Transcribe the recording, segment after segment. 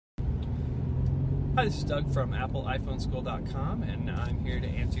Hi, this is Doug from AppleIPhoneSchool.com, and I'm here to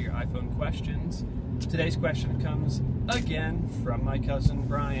answer your iPhone questions. Today's question comes again from my cousin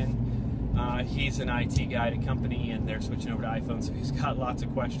Brian. He's an IT guy at a company, and they're switching over to iPhone, so he's got lots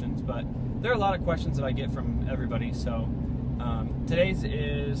of questions. But there are a lot of questions that I get from everybody. So today's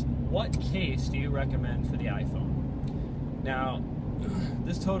is, what case do you recommend for the iPhone? Now,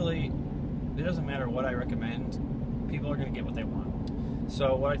 it doesn't matter what I recommend. People are going to get what they want.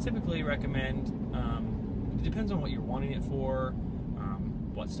 So what I typically recommend, it depends on what you're wanting it for,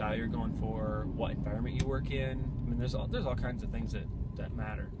 what style you're going for, what environment you work in. I mean, there's all kinds of things that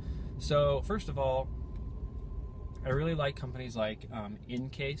matter. So first of all, I really like companies like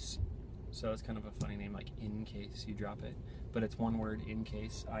InCase. So it's kind of a funny name, like In Case You Drop It, but it's one word,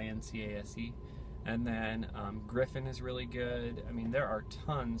 InCase, INCASE. And then Griffin is really good. I mean, there are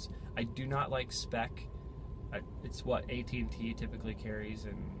tons. I do not like Spec. It's what AT&T typically carries,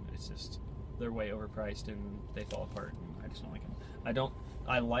 and it's just, they're way overpriced and they fall apart, and I just don't like them.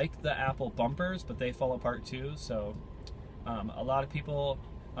 I like the Apple bumpers, but they fall apart too. So a lot of people,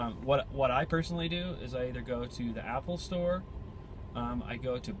 what I personally do is I either go to the Apple store, I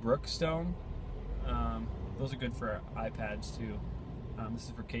go to Brookstone. Those are good for iPads too. This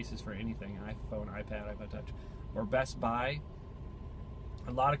is for cases for anything, iPhone, iPad, iPod Touch, or Best Buy.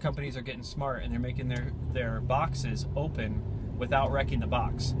 A lot of companies are getting smart, and they're making their boxes open without wrecking the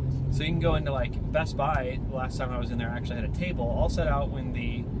box. So you can go into like Best Buy. The last time I was in there, I actually had a table all set out when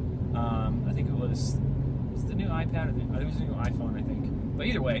the I think it was the new iPad, or it was the new iPhone, I think. But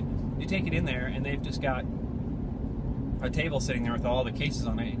either way, you take it in there, and they've just got a table sitting there with all the cases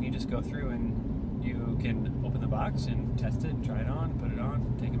on it, and you just go through and you can open the box and test it, and try it on, put it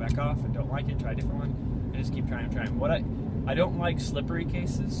on, take it back off, and don't like it, try a different one, and just keep trying and trying. I don't like slippery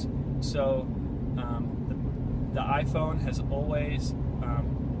cases, so the iPhone has always,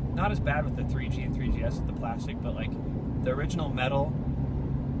 not as bad with the 3G and 3GS with the plastic, but like the original metal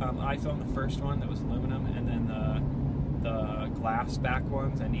iPhone, the first one that was aluminum, and then the glass back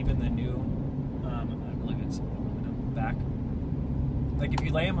ones, and even the new, I believe it's aluminum back. Like if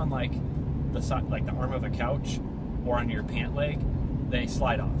you lay them on like the side, like the arm of a couch, or on your pant leg, they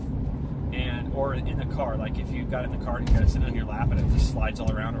slide off. Or in the car, like if you got in the car and you got to sit on your lap and it just slides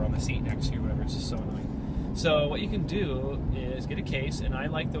all around, or on the seat next to you, whatever, it's just so annoying. So what you can do is get a case, and I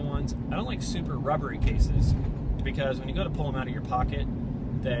like the ones, I don't like super rubbery cases, because when you go to pull them out of your pocket,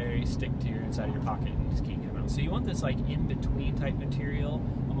 they stick to your inside of your pocket and you just can't get them out. So you want this like in-between type material.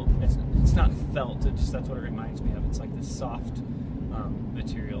 It's not felt, that's what it reminds me of. It's like this soft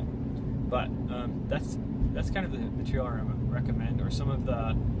material. But that's kind of the material I recommend, or some of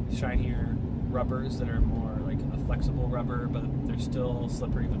the shinier rubbers that are more like a flexible rubber, but they're still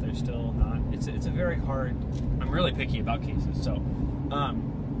slippery, but they're still not. It's a very hard. I'm really picky about cases, so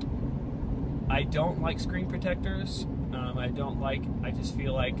I don't like screen protectors. I just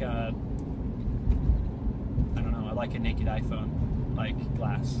feel like I don't know. I like a naked iPhone, like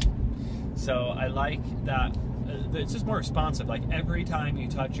glass. So I like that. It's just more responsive. Like every time you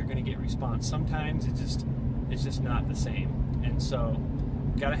touch, you're going to get response. Sometimes it's just not the same, and so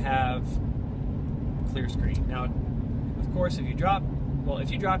you gotta have clear screen. Now, of course, if you drop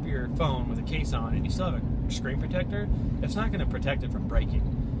your phone with a case on and you still have a screen protector, it's not going to protect it from breaking.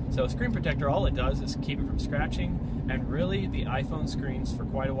 So a screen protector, all it does is keep it from scratching, and really the iPhone screens for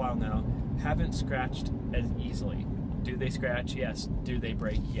quite a while now haven't scratched as easily. Do they scratch? Yes. Do they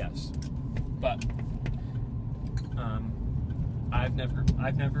break? Yes. But I've never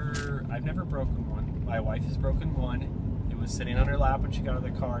broken one. My wife has broken one. It was sitting on her lap when she got out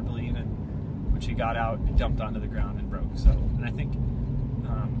of the car, I believe, and when she got out, it dumped onto the ground and broke. So, and I think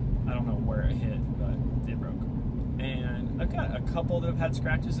I don't know where it hit, but it broke. And I've got a couple that have had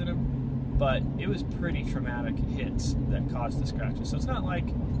scratches in them, but it was pretty traumatic hits that caused the scratches. So it's not like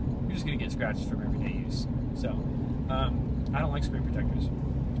you're just gonna get scratches from everyday use. So I don't like screen protectors.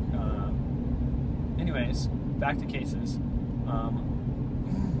 Anyways, back to cases.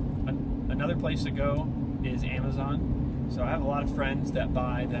 Another place to go is Amazon. So I have a lot of friends that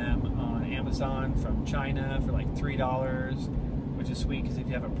buy them on Amazon from China for like $3, which is sweet, because if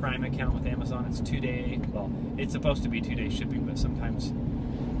you have a Prime account with Amazon, it's 2-day. Well, it's supposed to be 2-day shipping, but sometimes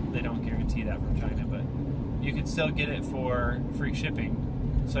they don't guarantee that from China. But you can still get it for free shipping.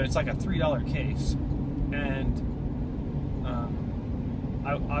 So it's like a $3 case, and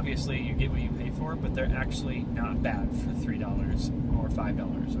obviously you get what you pay for, but they're actually not bad for $3 or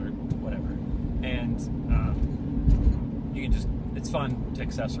 $5 or whatever. And you can just, it's fun to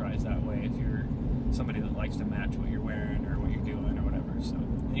accessorize that way if you're somebody that likes to match what you're wearing or what you're doing or whatever. So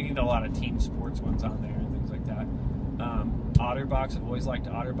you can get a lot of team sports ones on there and things like that. OtterBox, I've always liked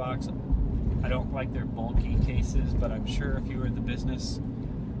OtterBox. I don't like their bulky cases, but I'm sure if you were in the business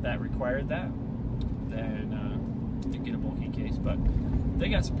that required that, then you'd get a bulky case. But they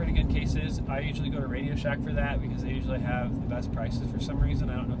got some pretty good cases. I usually go to Radio Shack for that because they usually have the best prices for some reason.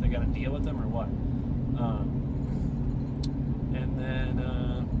 I don't know if they got a deal with them or what. And then,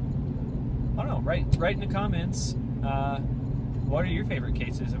 I don't know, write in the comments, what are your favorite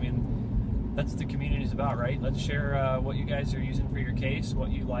cases? I mean, that's the community's about, right? Let's share what you guys are using for your case,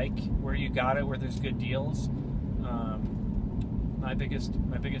 what you like, where you got it, where there's good deals. My biggest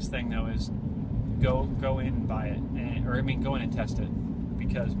thing though is go in and buy it, go in and test it,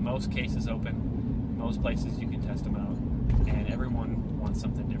 because most cases open, most places you can test them out, and everyone wants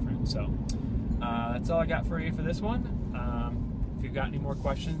something different. So that's all I got for you for this one. If you've got any more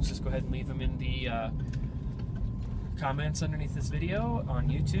questions, just go ahead and leave them in the comments underneath this video on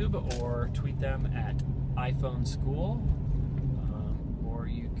YouTube, or tweet them at iPhone School, or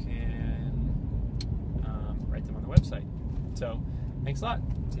you can write them on the website. So thanks a lot.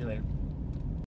 See you later.